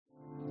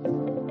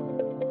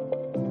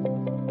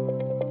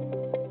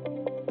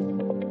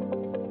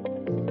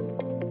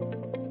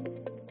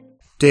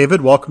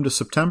David, welcome to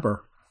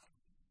September.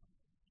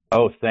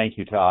 Oh, thank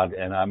you, Todd.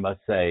 And I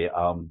must say,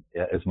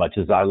 as much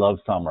as I love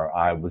summer,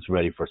 I was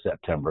ready for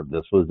September.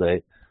 This was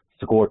a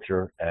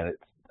scorcher, and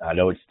I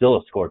know it's still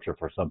a scorcher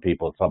for some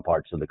people in some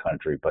parts of the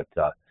country. But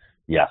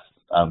yes,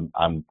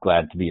 I'm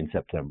glad to be in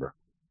September.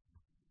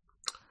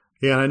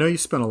 Yeah, and I know you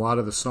spent a lot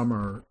of the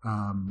summer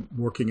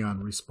working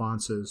on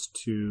responses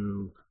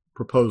to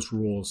proposed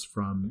rules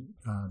from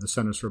the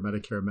Centers for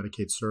Medicare and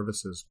Medicaid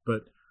Services.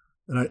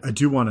 And I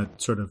do want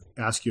to sort of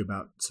ask you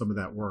about some of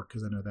that work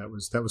because I know that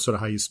was sort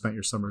of how you spent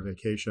your summer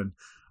vacation.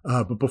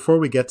 But before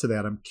we get to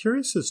that, I'm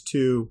curious as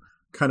to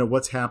kind of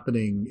what's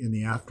happening in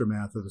the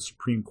aftermath of the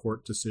Supreme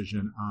Court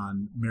decision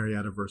on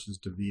Marietta versus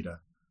DaVita.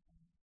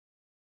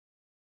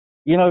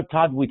 You know,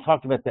 Todd, we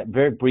talked about that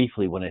very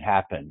briefly when it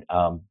happened,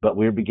 but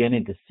we're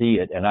beginning to see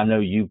it. And I know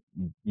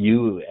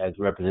you as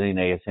representing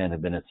ASN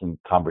have been in some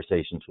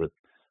conversations with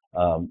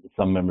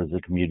some members of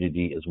the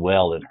community as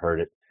well and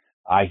heard it.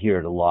 I hear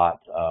it a lot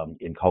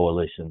in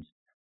coalitions.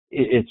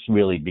 It's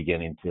really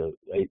beginning to,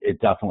 it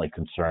definitely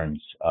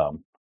concerns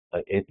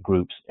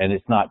groups. And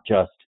it's not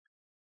just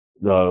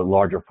the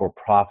larger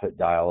for-profit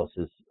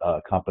dialysis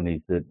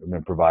companies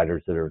and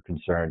providers that are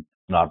concerned.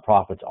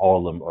 Nonprofits,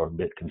 all of them are a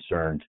bit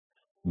concerned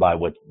by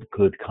what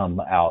could come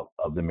out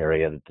of the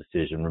Marietta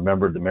decision.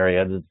 Remember, the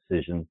Marietta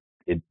decision,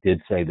 it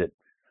did say that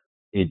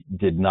it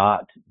did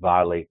not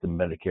violate the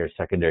Medicare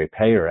Secondary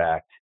Payer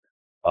Act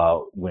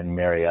when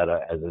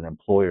Marietta, as an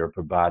employer,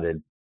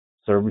 provided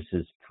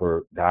services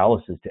for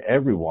dialysis to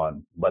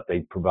everyone, but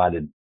they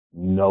provided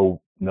no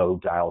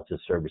dialysis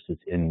services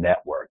in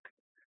network,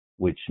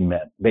 which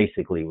meant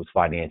basically was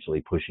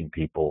financially pushing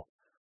people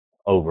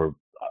over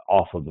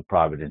off of the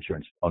private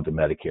insurance onto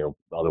Medicare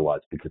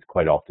otherwise, because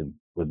quite often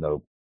with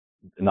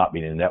not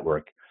being in a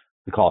network,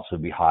 the costs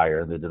would be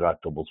higher, the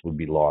deductibles would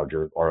be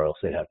larger, or else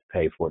they'd have to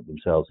pay for it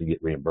themselves and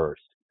get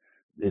reimbursed.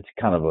 It's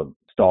kind of a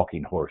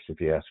stalking horse,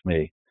 if you ask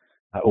me.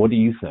 What do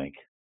you think?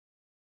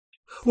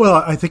 Well,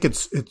 I think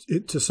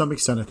it to some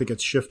extent, I think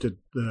it's shifted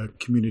the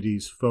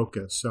community's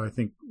focus. So I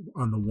think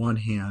on the one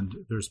hand,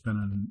 there's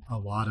been a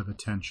lot of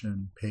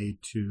attention paid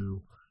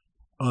to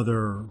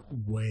other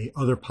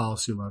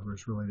policy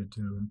levers related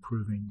to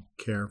improving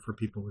care for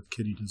people with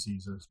kidney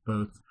diseases,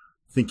 both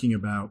thinking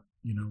about,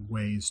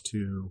 ways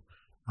to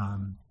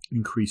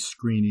increase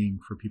screening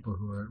for people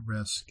who are at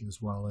risk, as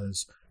well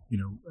as,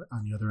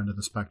 on the other end of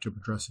the spectrum,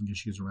 addressing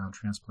issues around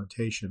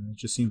transplantation. It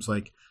just seems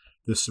like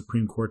the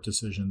Supreme Court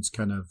decisions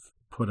kind of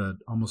put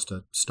almost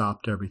a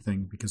stop to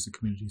everything because the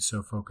community is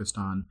so focused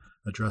on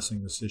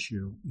addressing this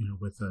issue,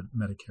 with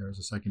Medicare as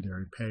a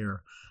secondary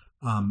payer.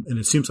 And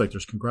it seems like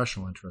there's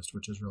congressional interest,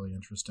 which is really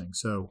interesting.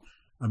 So,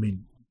 I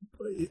mean,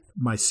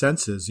 my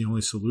sense is the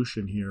only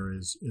solution here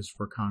is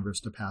for Congress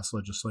to pass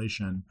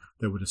legislation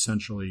that would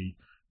essentially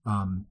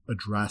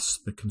address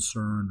the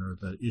concern or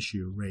the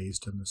issue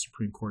raised in the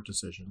Supreme Court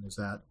decision. Is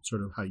that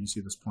sort of how you see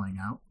this playing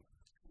out?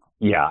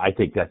 Yeah, I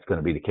think that's going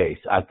to be the case.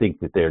 I think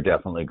that they're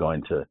definitely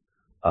going to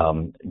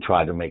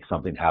try to make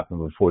something happen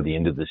before the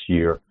end of this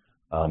year.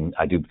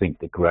 I do think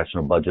the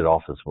Congressional Budget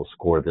Office will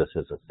score this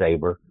as a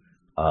saver,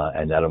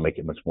 and that'll make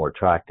it much more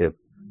attractive.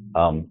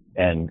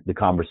 And the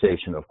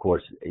conversation, of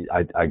course,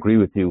 I agree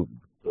with you,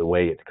 the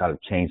way it's kind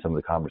of changed some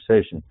of the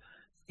conversation.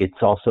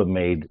 It's also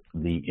made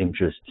the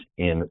interest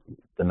in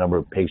the number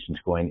of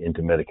patients going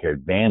into Medicare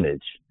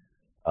Advantage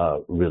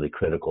really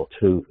critical,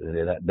 too.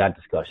 That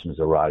discussion is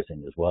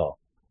arising as well.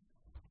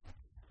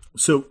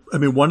 So, I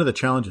mean, one of the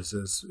challenges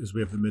is we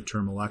have the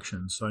midterm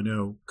elections. So I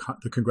know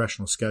the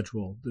congressional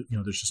schedule,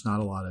 there's just not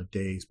a lot of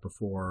days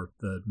before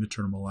the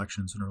midterm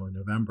elections in early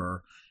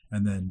November.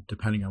 And then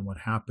depending on what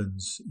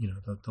happens,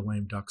 the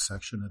lame duck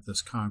section of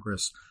this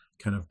Congress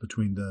kind of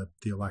between the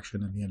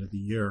election and the end of the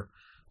year.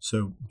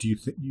 So you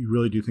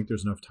really do think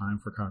there's enough time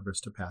for Congress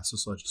to pass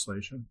this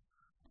legislation?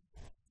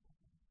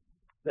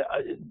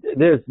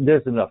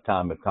 There's enough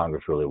time if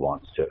Congress really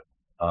wants to.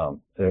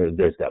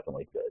 There's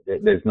definitely,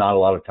 there's not a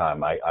lot of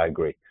time. I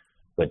agree,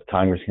 but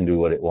Congress can do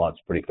what it wants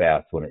pretty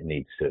fast when it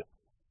needs to.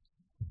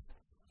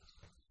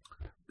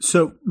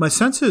 So my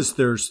sense is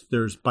there's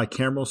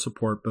bicameral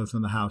support both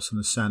in the House and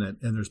the Senate,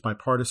 and there's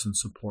bipartisan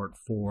support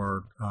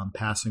for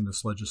passing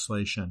this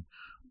legislation.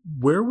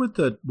 Where would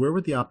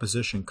the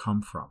opposition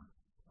come from?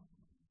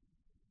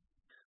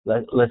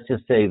 Let's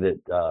just say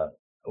that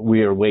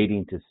we are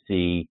waiting to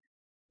see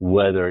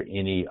whether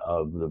any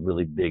of the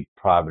really big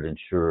private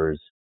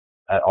insurers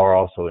are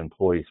also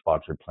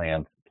employer-sponsored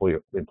plans,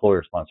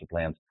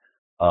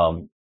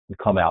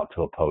 come out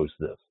to oppose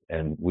this.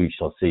 And we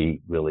shall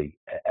see, really,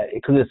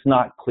 because it's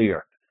not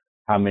clear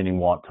how many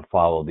want to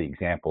follow the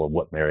example of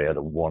what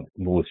Marietta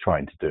was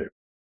trying to do.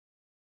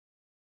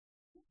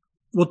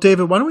 Well,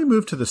 David, why don't we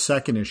move to the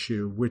second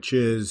issue, which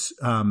is,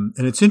 and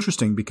it's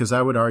interesting because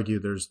I would argue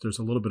there's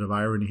a little bit of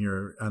irony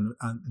here,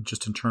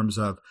 just in terms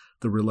of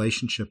the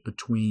relationship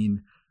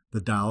between the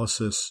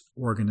dialysis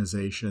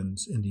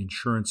organizations in the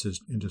insurance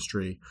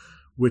industry,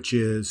 which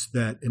is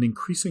that an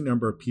increasing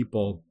number of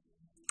people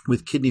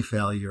with kidney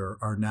failure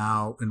are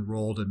now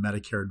enrolled in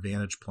Medicare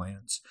Advantage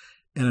plans.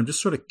 And I'm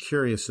just sort of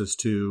curious as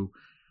to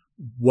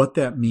what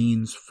that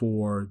means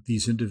for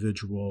these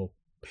individual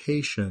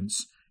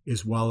patients,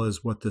 as well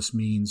as what this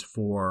means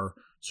for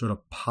sort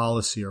of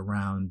policy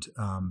around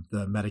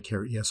the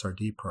Medicare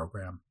ESRD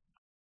program?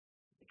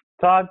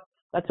 Todd,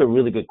 that's a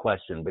really good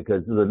question,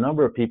 because the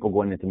number of people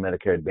going into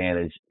Medicare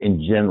Advantage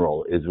in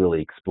general is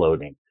really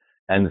exploding.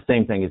 And the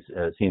same thing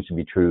seems to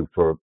be true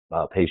for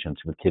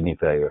patients with kidney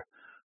failure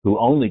who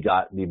only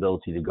got the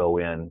ability to go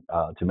in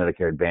to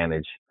Medicare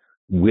Advantage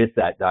with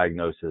that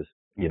diagnosis,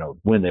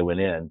 when they went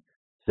in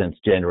since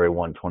January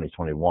 1,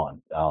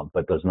 2021.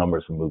 But those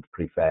numbers have moved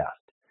pretty fast.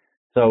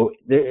 So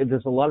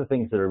there's a lot of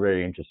things that are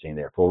very interesting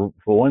there. For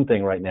one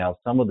thing, right now,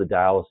 some of the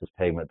dialysis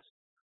payments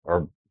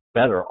are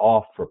better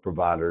off for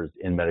providers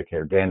in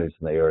Medicare Advantage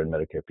than they are in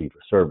Medicare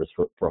fee-for-service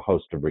for a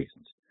host of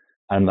reasons.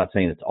 I'm not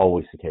saying it's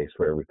always the case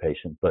for every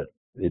patient, but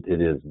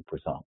it is for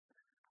some.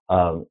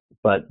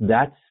 But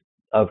that's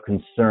of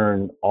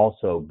concern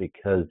also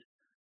because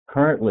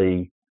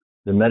currently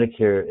the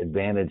Medicare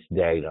Advantage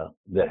data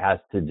that has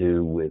to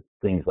do with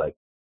things like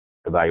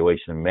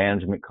evaluation and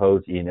management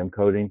codes, E&M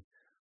coding,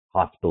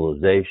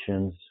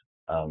 hospitalizations,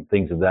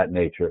 things of that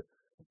nature,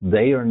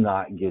 they are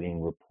not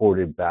getting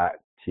reported back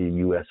to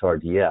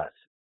USRDS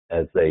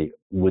as they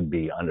would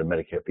be under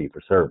Medicare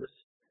fee-for-service.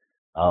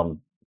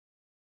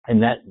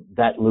 And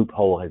that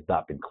loophole has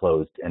not been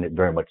closed, and it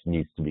very much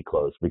needs to be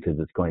closed because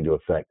it's going to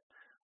affect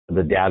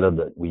the data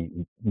that we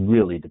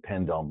really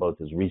depend on, both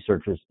as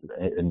researchers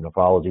in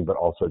nephrology, but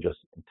also just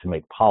to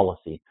make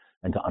policy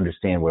and to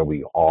understand where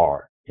we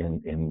are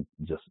in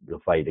just the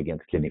fight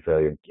against kidney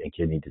failure and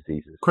kidney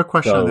diseases. Quick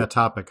question on that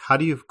topic. How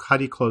do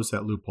you close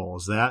that loophole?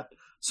 Is that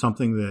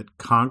something that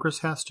Congress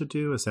has to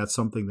do? Is that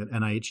something that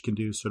NIH can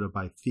do sort of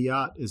by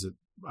fiat?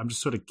 I'm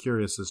just sort of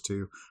curious as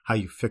to how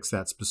you fix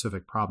that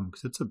specific problem,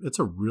 because it's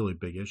a really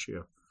big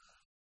issue.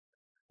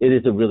 It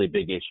is a really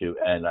big issue,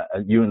 and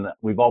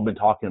we've all been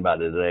talking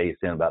about it today,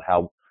 saying about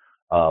how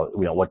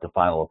what the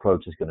final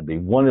approach is going to be.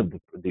 One of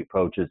the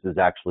approaches is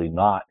actually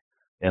not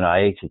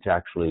NIH; it's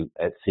actually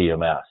at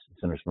CMS,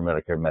 Centers for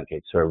Medicare and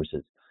Medicaid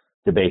Services,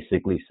 to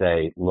basically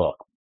say,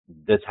 look,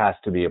 this has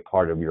to be a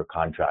part of your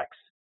contracts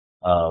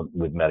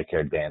with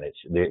Medicare Advantage.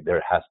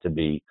 There has to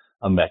be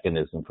a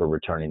mechanism for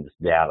returning this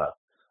data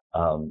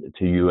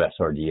to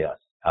USRDS.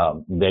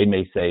 They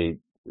may say,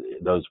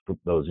 those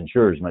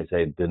insurers might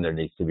say, then there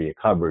needs to be a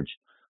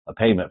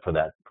payment for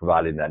that,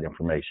 providing that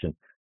information.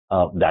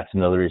 That's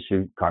another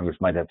issue. Congress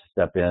might have to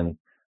step in.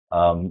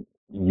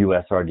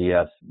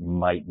 USRDS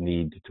might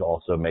need to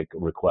also make a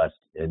request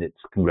in its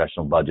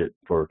congressional budget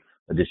for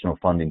additional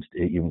funding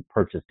to even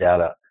purchase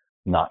data.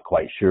 Not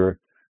quite sure.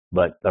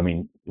 But, I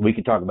mean, we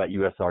could talk about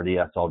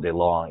USRDS all day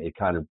long. It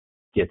kind of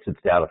gets its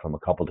data from a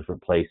couple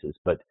different places.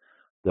 But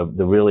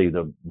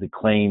the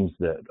claims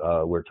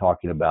that we're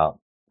talking about,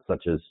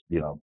 such as,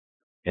 in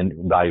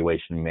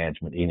evaluation and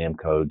management, E&M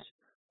codes,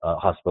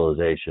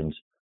 hospitalizations,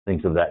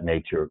 things of that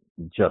nature,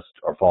 just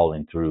are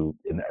falling through,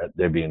 and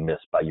they're being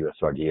missed by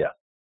USRDS.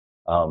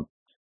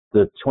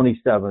 The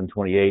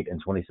 2728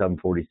 and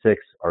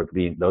 2746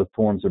 those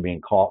forms are being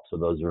caught, so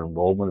those are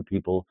enrollment of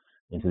people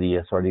into the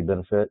ESRD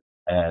benefit,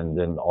 and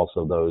then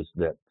also those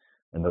that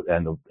and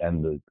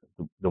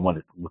the one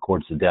that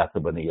records the death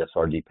of an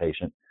ESRD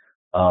patient.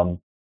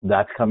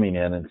 That's coming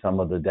in, and some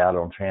of the data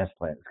on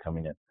transplant is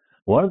coming in.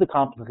 One of the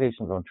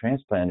complications on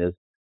transplant is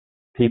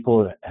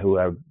people who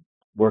have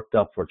worked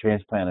up for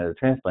transplant at a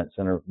transplant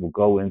center will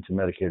go into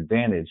Medicare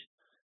Advantage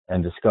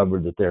and discover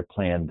that their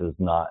plan does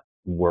not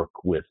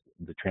work with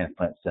the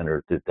transplant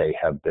center that they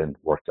have been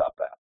worked up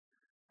at.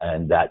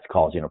 And that's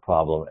causing a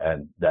problem,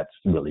 and that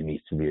really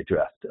needs to be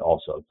addressed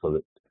also, so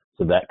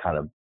that kind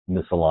of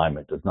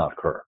misalignment does not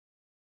occur.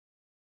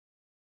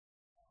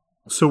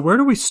 So where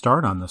do we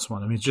start on this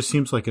one? I mean, it just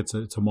seems like it's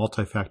a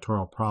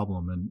multifactorial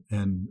problem,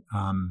 and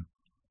I'm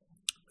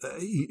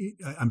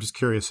just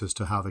curious as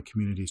to how the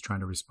community is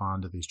trying to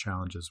respond to these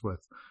challenges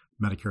with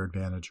Medicare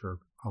Advantage, or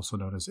also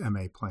known as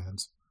MA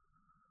plans.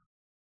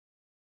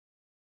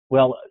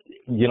 Well,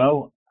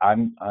 I'm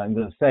going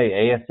to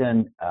say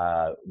ASN,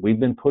 we've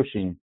been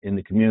pushing in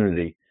the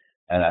community,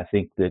 and I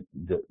think that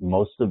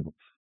most of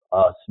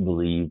us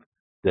believe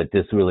that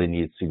this really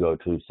needs to go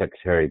to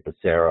Secretary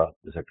Becerra,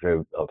 the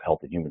Secretary of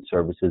Health and Human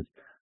Services,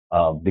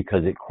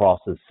 because it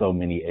crosses so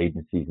many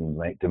agencies and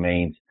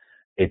domains.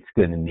 It's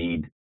going to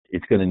need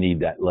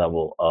that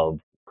level of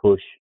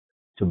push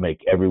to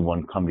make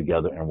everyone come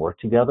together and work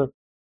together.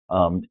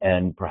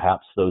 And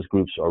perhaps those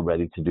groups are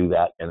ready to do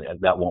that, and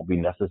that won't be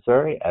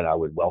necessary, and I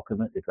would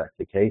welcome it if that's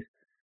the case.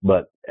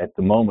 But at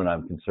the moment,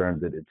 I'm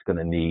concerned that it's going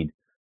to need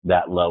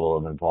that level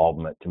of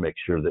involvement to make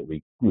sure that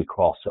we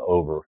cross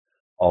over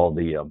all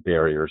the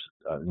barriers,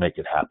 make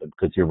it happen,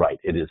 because you're right,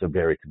 it is a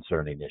very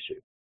concerning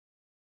issue.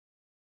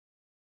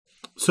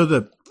 So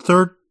the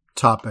third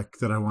topic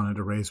that I wanted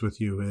to raise with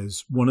you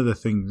is one of the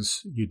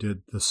things you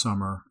did this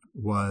summer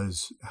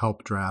was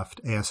help draft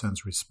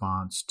ASN's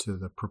response to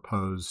the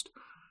proposed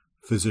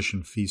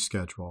physician fee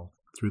schedule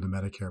through the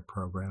Medicare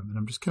program. And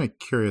I'm just kind of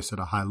curious at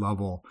a high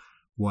level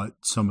what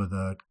some of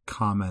the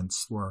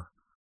comments were.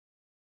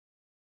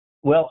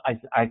 Well,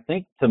 I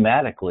think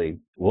thematically,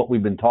 what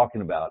we've been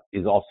talking about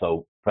is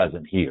also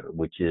present here,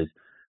 which is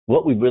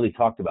what we've really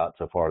talked about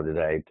so far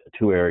today,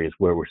 two areas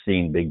where we're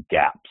seeing big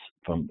gaps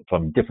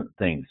from different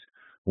things,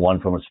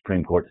 one from a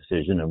Supreme Court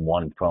decision and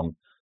one from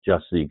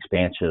just the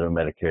expansion of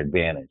Medicare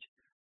Advantage,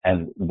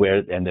 and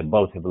they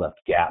both have left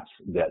gaps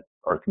that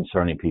are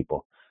concerning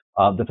people.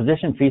 The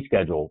physician fee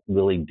schedule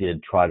really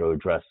did try to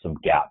address some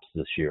gaps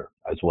this year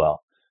as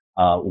well.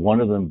 One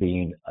of them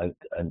being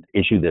an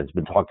issue that's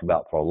been talked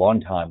about for a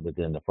long time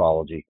within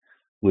nephrology,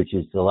 which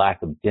is the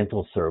lack of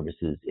dental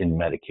services in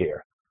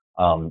Medicare.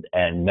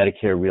 And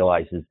Medicare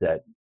realizes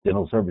that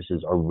dental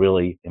services are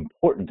really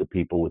important to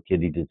people with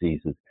kidney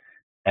diseases,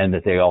 and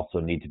that they also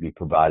need to be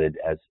provided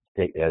as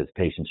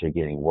patients are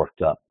getting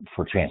worked up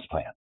for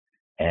transplant.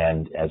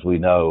 And as we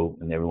know,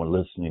 and everyone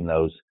listening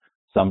knows,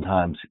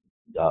 sometimes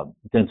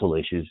dental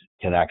issues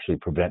can actually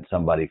prevent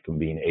somebody from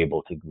being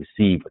able to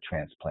receive a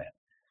transplant.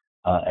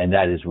 And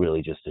that is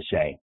really just a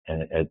shame.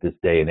 And at this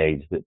day and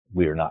age, that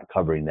we are not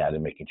covering that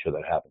and making sure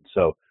that happens.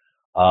 So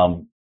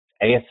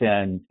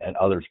ASN and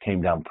others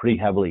came down pretty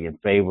heavily in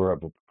favor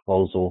of a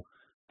proposal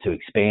to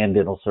expand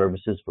dental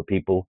services for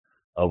people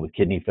with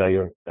kidney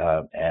failure.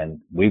 And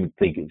we would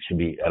think it should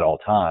be at all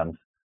times,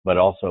 but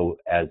also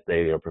as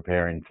they are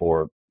preparing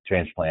for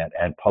transplant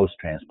and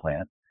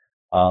post-transplant.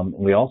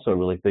 We also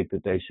really think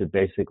that they should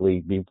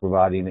basically be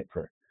providing it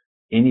for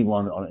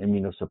anyone on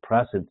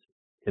immunosuppressants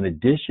in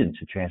addition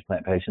to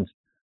transplant patients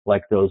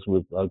like those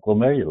with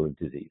glomerular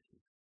disease.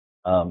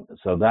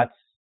 So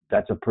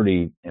that's a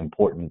pretty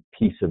important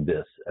piece of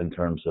this in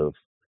terms of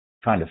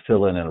trying to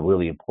fill in a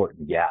really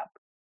important gap.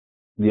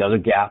 The other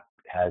gap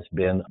has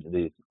been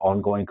the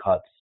ongoing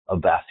cuts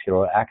of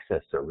vascular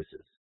access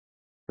services,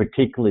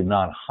 particularly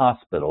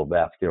non-hospital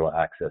vascular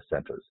access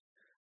centers.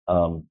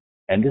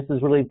 And this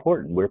is really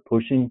important. We're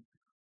pushing,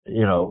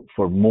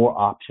 for more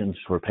options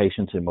for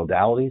patients and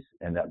modalities,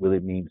 and that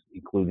really means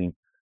including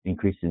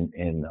increase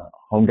in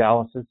home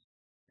dialysis,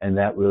 and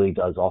that really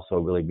does also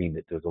really mean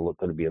that there's going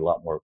to be a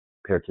lot more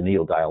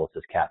peritoneal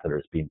dialysis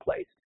catheters being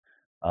placed.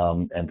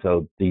 And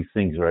so these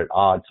things are at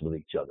odds with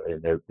each other,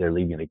 and they're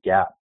leaving a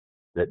gap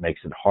that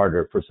makes it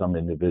harder for some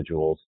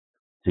individuals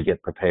to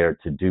get prepared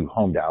to do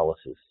home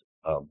dialysis.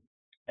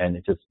 And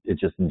it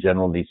just in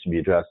general needs to be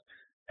addressed.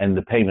 And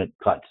the payment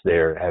cuts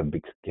there have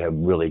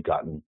really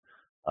gotten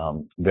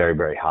very,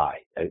 very high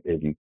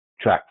if you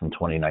track from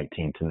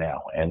 2019 to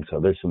now. And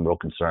so there's some real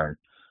concern.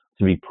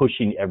 To be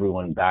pushing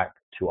everyone back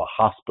to a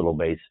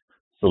hospital-based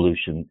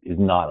solution is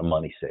not a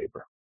money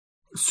saver.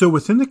 So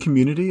within the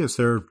community, is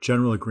there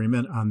general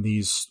agreement on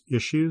these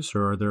issues,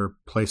 or are there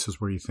places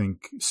where you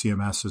think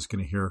CMS is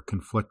going to hear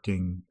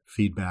conflicting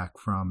feedback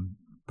from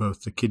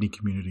both the kidney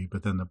community,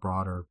 but then the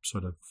broader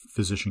sort of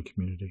physician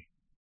community?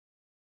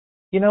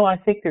 I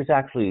think there's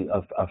actually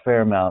a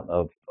fair amount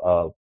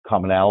of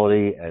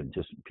commonality, and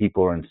just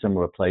people are in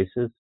similar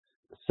places.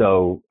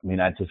 So,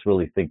 I just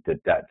really think that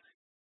that's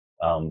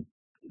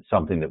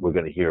something that we're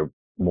going to hear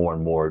more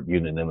and more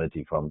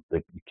unanimity from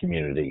the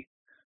community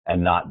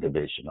and not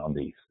division on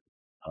these.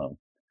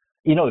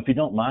 If you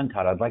don't mind,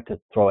 Todd, I'd like to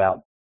throw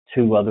out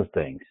two other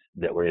things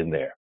that were in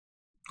there.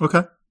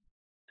 Okay.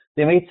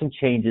 They made some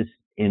changes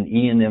in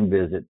E&M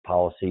visit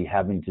policy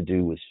having to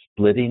do with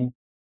splitting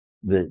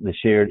the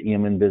shared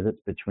E&M visits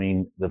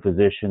between the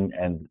physician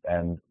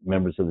and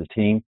members of the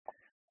team.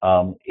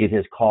 It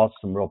has caused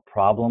some real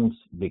problems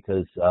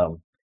because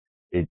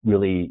it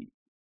really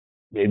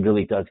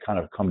does kind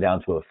of come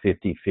down to a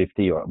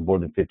 50-50 or more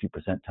than 50%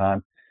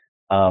 time.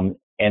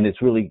 And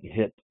it's really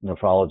hit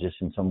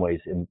nephrologists in some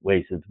ways, in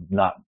ways that's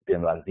not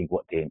been, I think,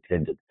 what they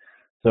intended.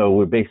 So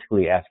we're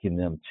basically asking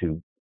them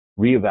to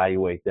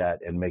reevaluate that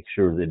and make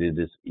sure that it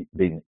is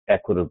being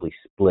equitably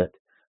split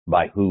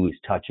by who is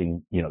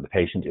touching, the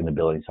patient in the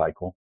billing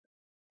cycle.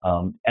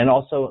 And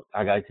also,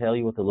 I got to tell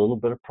you, with a little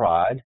bit of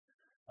pride,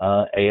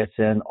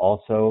 ASN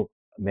also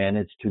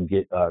managed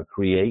to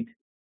create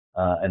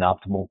an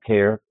optimal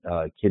care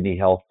kidney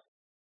health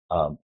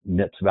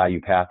MIPS value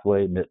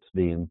pathway, MIPS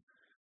being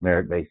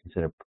merit-based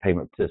incentive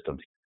payment systems.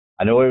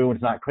 I know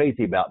everyone's not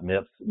crazy about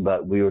MIPS,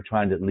 but we were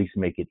trying to at least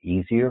make it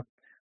easier.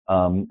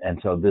 And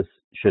so this,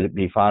 should it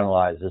be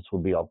finalized, this will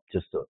be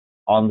just an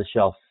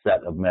on-the-shelf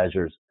set of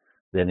measures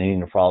that any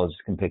nephrologist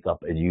can pick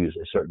up and use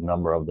a certain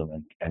number of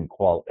them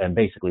and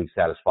basically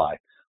satisfy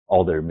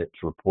all their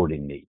MIPS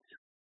reporting needs.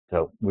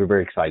 So we're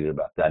very excited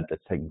about that.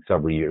 That's taken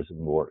several years in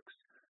the works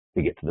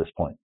to get to this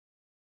point.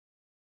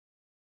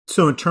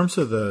 So in terms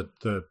of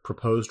the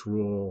proposed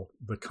rule,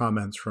 the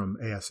comments from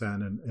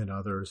ASN and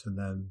others, and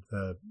then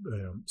the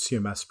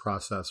CMS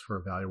process for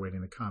evaluating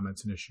the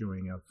comments and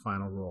issuing a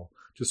final rule,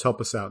 just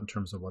help us out in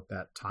terms of what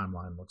that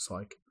timeline looks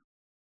like.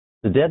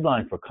 The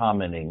deadline for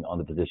commenting on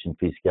the physician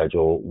fee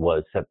schedule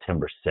was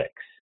September 6th.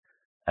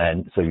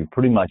 And so you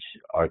pretty much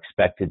are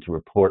expected to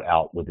report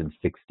out within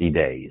 60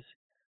 days.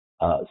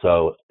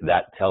 So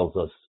that tells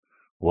us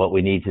what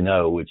we need to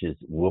know, which is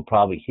we'll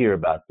probably hear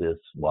about this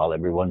while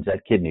everyone's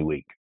at Kidney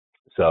Week.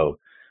 So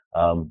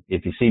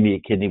if you see me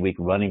at Kidney Week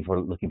looking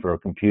for a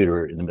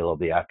computer in the middle of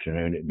the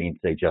afternoon, it means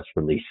they just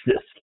released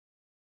this.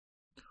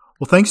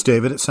 Well, thanks,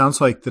 David. It sounds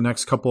like the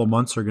next couple of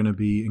months are going to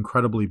be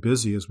incredibly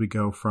busy as we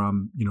go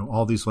from,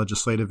 all these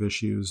legislative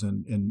issues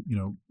and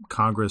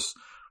Congress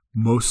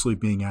mostly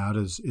being out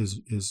is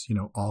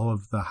all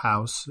of the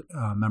House,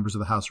 members of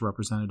the House of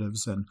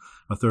Representatives and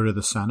a third of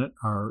the Senate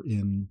are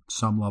in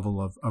some level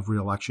of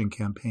reelection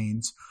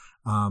campaigns.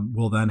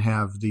 We'll then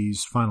have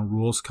these final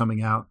rules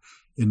coming out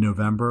in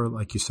November,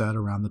 like you said,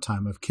 around the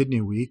time of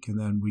Kidney Week. And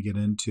then we get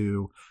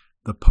into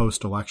the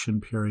post-election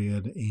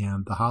period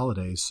and the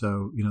holidays.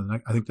 So,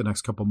 I think the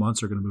next couple of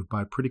months are going to move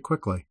by pretty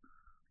quickly.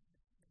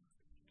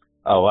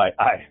 Oh, I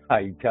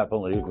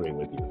definitely agree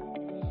with you.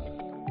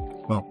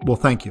 Well,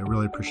 thank you. I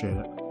really appreciate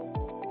it.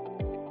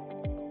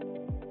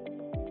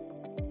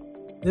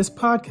 This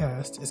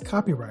podcast is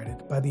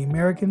copyrighted by the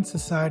American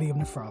Society of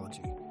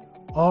Nephrology.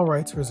 All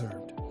rights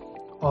reserved.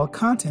 All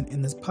content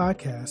in this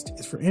podcast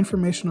is for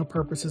informational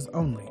purposes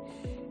only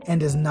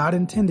and is not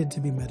intended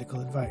to be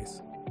medical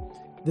advice.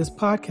 This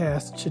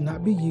podcast should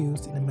not be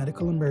used in a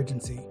medical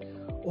emergency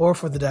or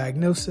for the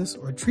diagnosis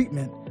or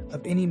treatment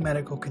of any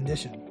medical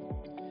condition.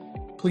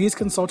 Please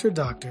consult your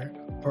doctor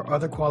or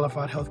other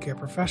qualified healthcare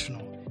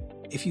professional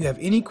if you have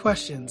any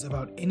questions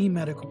about any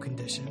medical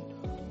condition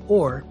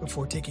or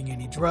before taking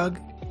any drug,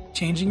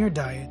 changing your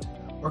diet,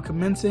 or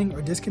commencing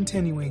or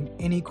discontinuing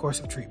any course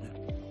of treatment.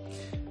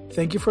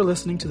 Thank you for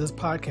listening to this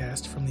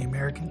podcast from the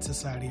American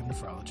Society of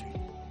Nephrology.